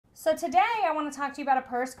So today I want to talk to you about a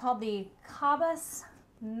purse called the Cabas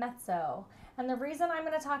Mezzo. And the reason I'm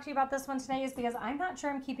going to talk to you about this one today is because I'm not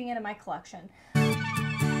sure I'm keeping it in my collection.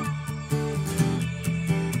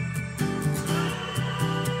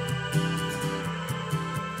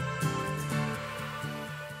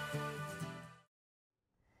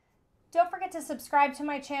 Don't forget to subscribe to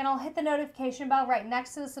my channel, hit the notification bell right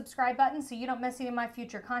next to the subscribe button so you don't miss any of my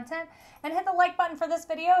future content, and hit the like button for this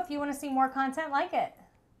video if you want to see more content like it.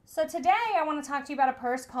 So today I want to talk to you about a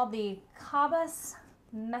purse called the Cabas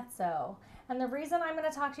Mezzo. And the reason I'm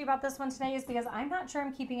going to talk to you about this one today is because I'm not sure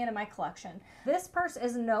I'm keeping it in my collection. This purse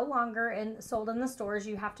is no longer sold in the stores.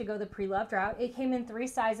 You have to go the pre-loved route. It came in 3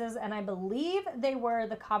 sizes, and I believe they were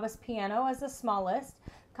the Cabas Piano as the smallest,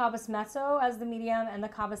 Cabas Mezzo as the medium, and the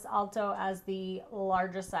Cabas Alto as the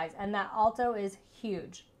largest size. And that Alto is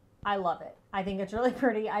huge. I love it. I think it's really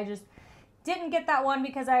pretty. I just didn't get that one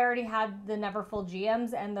because I already had the Neverfull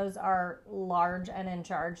GMs, and those are large and in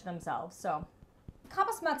charge themselves. So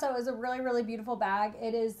Cabas Mezzo is a really, really beautiful bag.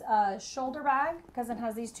 It is a shoulder bag because it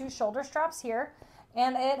has these 2 shoulder straps here.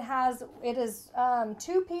 And it is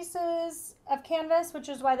 2 pieces of canvas, which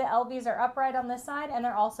is why the LVs are upright on this side, and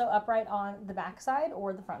they're also upright on the back side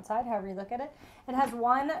or the front side, however you look at it. It has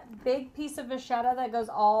one big piece of vachetta that goes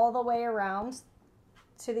all the way around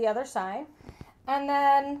to the other side. And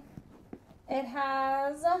then it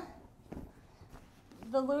has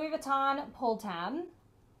the Louis Vuitton pull tab.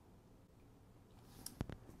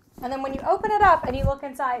 And then when you open it up and you look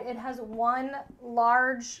inside, it has one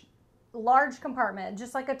large compartment,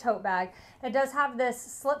 just like a tote bag. It does have this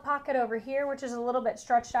slip pocket over here, which is a little bit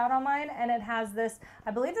stretched out on mine. And it has this,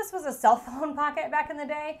 I believe this was a cell phone pocket back in the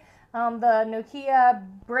day. The Nokia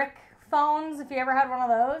brick phones, if you ever had one of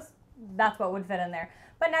those, that's what would fit in there.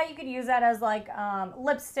 But now you could use that as like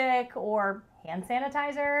lipstick or hand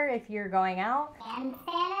sanitizer if you're going out. Hand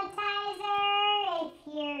sanitizer if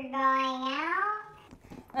you're going out.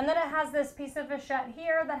 And then it has this piece of vachette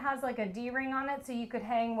here that has like a D-ring on it, so you could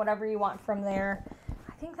hang whatever you want from there.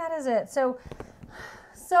 I think that is it. So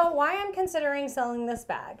why I'm considering selling this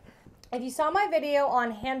bag. If you saw my video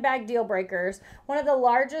on handbag deal breakers, one of the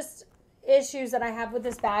largest issues that I have with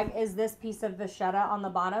this bag is this piece of vachetta on the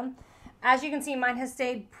bottom. As you can see, mine has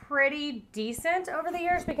stayed pretty decent over the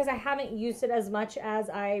years because I haven't used it as much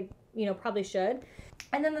as I, probably should.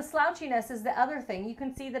 And then the slouchiness is the other thing. You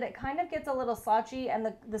can see that it kind of gets a little slouchy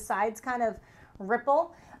and the sides kind of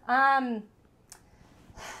ripple. So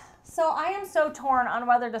I am so torn on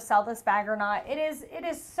whether to sell this bag or not. It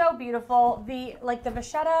is so beautiful. The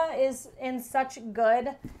vachetta is in such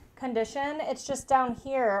good condition. It's just down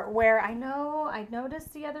here where I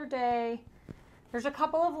noticed the other day, there's a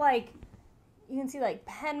couple of you can see like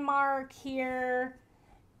pen mark here,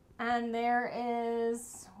 and there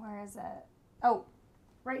is, where is it? Oh,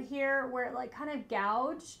 right here where it kind of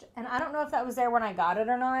gouged, and I don't know if that was there when I got it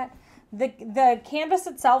or not. The canvas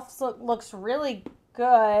itself looks really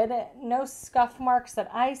good. No scuff marks that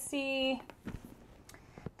I see.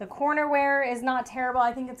 The corner wear is not terrible.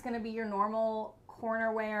 I think it's going to be your normal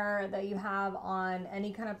corner wear that you have on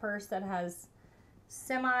any kind of purse that has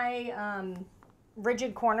semi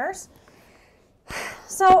rigid corners.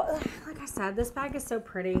 So like I said, this bag is so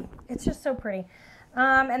pretty. It's just so pretty.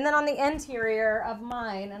 And then on the interior of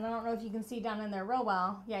mine, and I don't know if you can see down in there real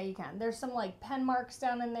well. Yeah, you can. There's some pen marks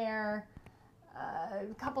down in there.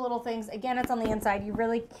 A couple little things. Again, it's on the inside. You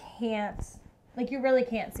really can't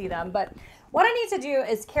see them. But what I need to do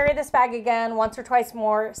is carry this bag again once or twice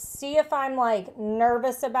more. See if I'm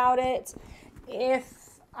nervous about it.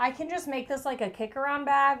 If I can just make this a kick around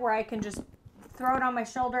bag where I can just throw it on my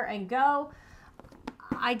shoulder and go.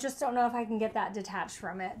 I just don't know if I can get that detached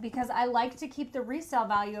from it because I like to keep the resale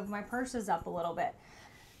value of my purses up a little bit.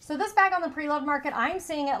 So this bag on the pre-loved market, I'm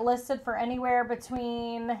seeing it listed for anywhere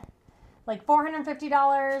between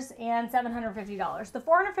 $450 and $750. The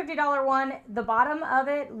 $450 one, the bottom of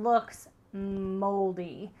it looks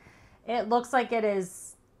moldy. It looks like it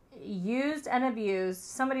is used and abused.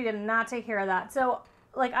 Somebody did not take care of that. So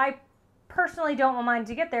I personally don't want mine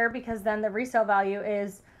to get there because then the resale value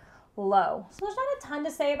is low. So there's not a ton to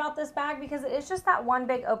say about this bag because it is just that one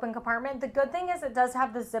big open compartment. The good thing is it does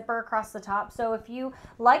have the zipper across the top. So if you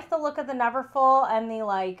like the look of the Neverfull and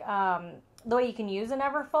the way you can use a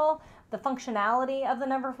Neverfull, the functionality of the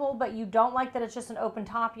Neverfull, but you don't like that it's just an open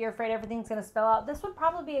top, you're afraid everything's going to spill out, this would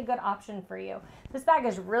probably be a good option for you. This bag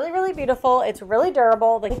is really, really beautiful. It's really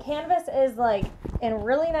durable. The canvas is in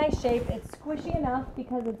really nice shape. It's squishy enough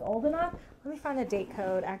because it's old enough. Let me find the date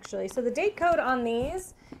code actually. So the date code on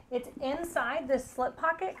these, it's inside this slip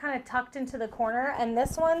pocket, kind of tucked into the corner, and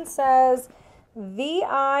this one says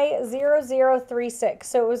VI0036.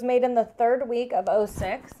 So it was made in the 3rd week of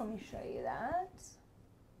 06. Let me show you that.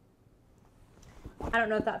 I don't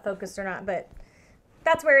know if that focused or not, but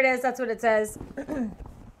that's where it is. That's what it says.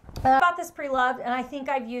 I bought this pre-loved, and I think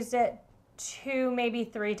I've used it 2, maybe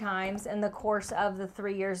 3 times in the course of the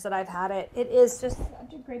 3 years that I've had it. It is just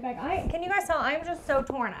such a great bag. Can you guys tell? I'm just so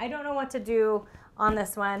torn. I don't know what to do on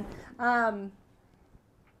this one.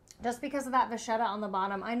 Just because of that vachetta on the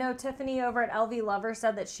bottom. I know Tiffany over at LV Lover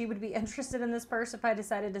said that she would be interested in this purse if I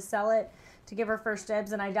decided to sell it to give her first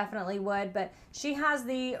dibs, and I definitely would. But she had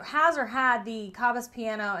the Cabas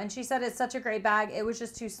Piano, and she said it's such a great bag. It was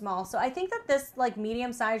just too small. So I think that this like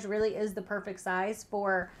medium size really is the perfect size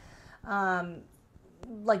for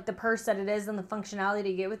like the purse that it is and the functionality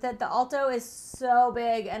to get with it. The Alto is so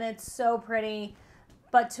big and it's so pretty,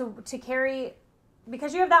 but to carry,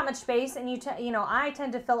 because you have that much space, and I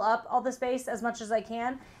tend to fill up all the space as much as I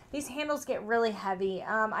can. These handles get really heavy.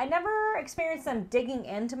 I never experienced them digging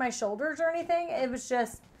into my shoulders or anything. It was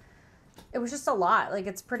just a lot. Like,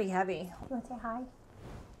 it's pretty heavy. You want to say hi?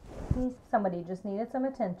 Somebody just needed some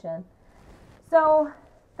attention. So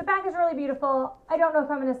the bag is really beautiful. I don't know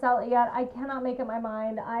if I'm going to sell it yet. I cannot make up my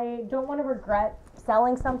mind. I don't want to regret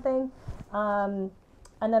selling something and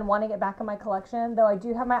then wanting it back in my collection, though I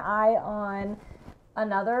do have my eye on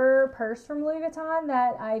another purse from Louis Vuitton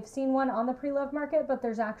that I've seen one on the pre-loved market, but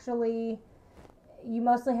there's actually, you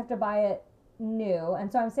mostly have to buy it new, and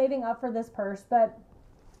so I'm saving up for this purse. But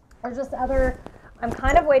there's just other, I'm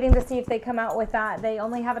kind of waiting to see if they come out with that. They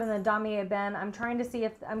only have it in the damier bin. I'm trying to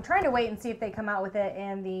wait and see if they come out with it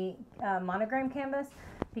in the monogram canvas,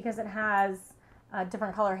 because it has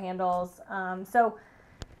different color handles. So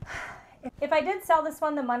if I did sell this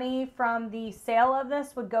one, the money from the sale of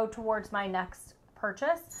this would go towards my next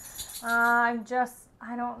purchase. I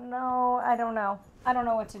don't know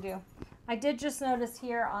what to do. I did just notice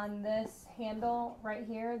here on this handle right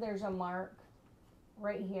here, there's a mark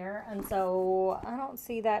right here, and so I don't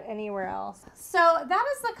see that anywhere else. So that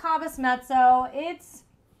is the Cabas Mezzo. It's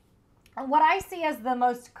what I see as the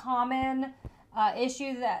most common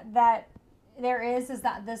issue that there is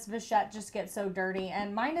that this vachette just gets so dirty,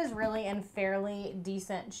 and mine is really in fairly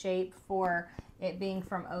decent shape for it being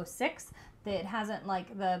from 06. It hasn't,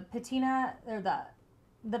 like, the patina, or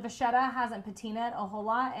the vachetta hasn't patinaed a whole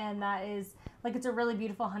lot, and that is, like, it's a really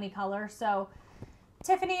beautiful honey color. So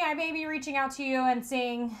Tiffany, I may be reaching out to you and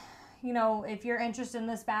seeing, if you're interested in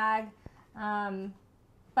this bag.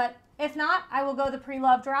 But if not, I will go the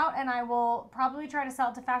pre-loved route, and I will probably try to sell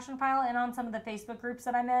it to Fashionphile and on some of the Facebook groups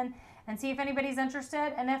that I'm in, and see if anybody's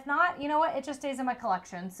interested. And if not, you know what? It just stays in my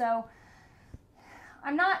collection. So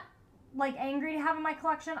I'm not like angry to have in my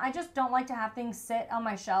collection. I just don't like to have things sit on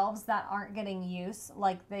my shelves that aren't getting use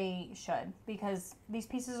like they should, because these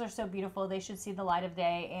pieces are so beautiful. They should see the light of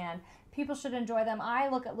day, and people should enjoy them. I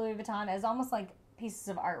look at Louis Vuitton as almost like pieces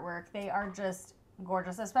of artwork. They are just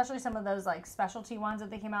gorgeous, especially some of those like specialty ones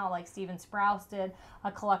that they came out, like Steven Sprouse did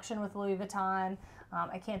a collection with Louis Vuitton.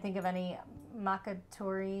 I can't think of any,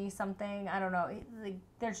 Macatori something, I don't know.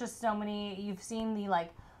 There's just so many. You've seen the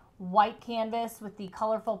like white canvas with the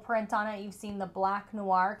colorful print on it. You've seen the black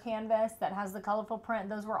noir canvas that has the colorful print.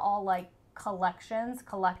 Those were all like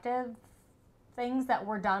collective things that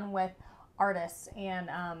were done with artists and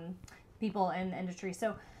people in the industry.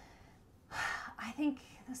 So I think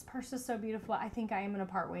this purse is so beautiful. I think I am going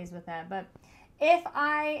to part ways with it. But if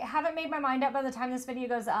I haven't made my mind up by the time this video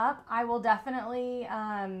goes up, I will definitely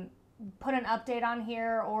put an update on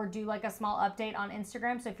here, or do like a small update on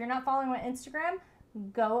Instagram. So if you're not following my Instagram,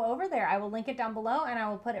 go over there. I will link it down below, and I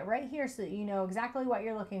will put it right here so that you know exactly what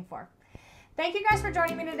you're looking for. Thank you guys for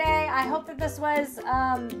joining me today. I hope that this was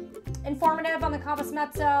informative on the Cabas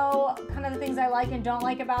Mezzo, kind of the things I like and don't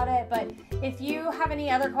like about it. But if you have any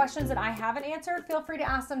other questions that I haven't answered, feel free to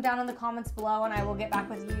ask them down in the comments below, and I will get back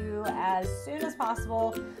with you as soon as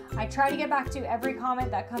possible. I try to get back to every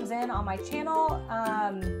comment that comes in on my channel,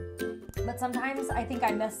 but sometimes I think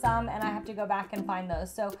I miss some, and I have to go back and find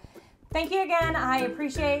those. So thank you again. I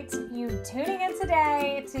appreciate you tuning in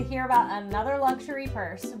today to hear about another luxury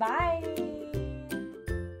purse. Bye.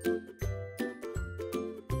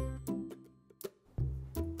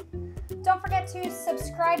 Don't forget to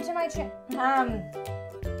subscribe to my channel.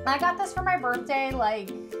 I got this for my birthday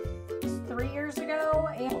like 3 years ago.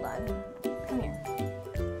 And hold on. Come here.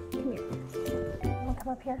 Come here. Wanna come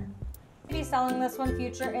up here? I'll be selling this one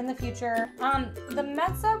in the future. The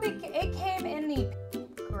Mezzo, it came in the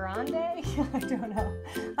Grande? I don't know.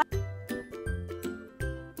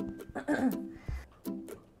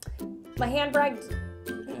 My hand bragged.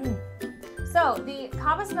 So the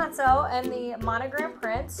Cabas Mezzo and the monogram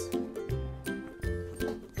print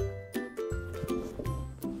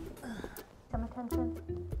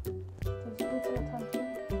VUITTON.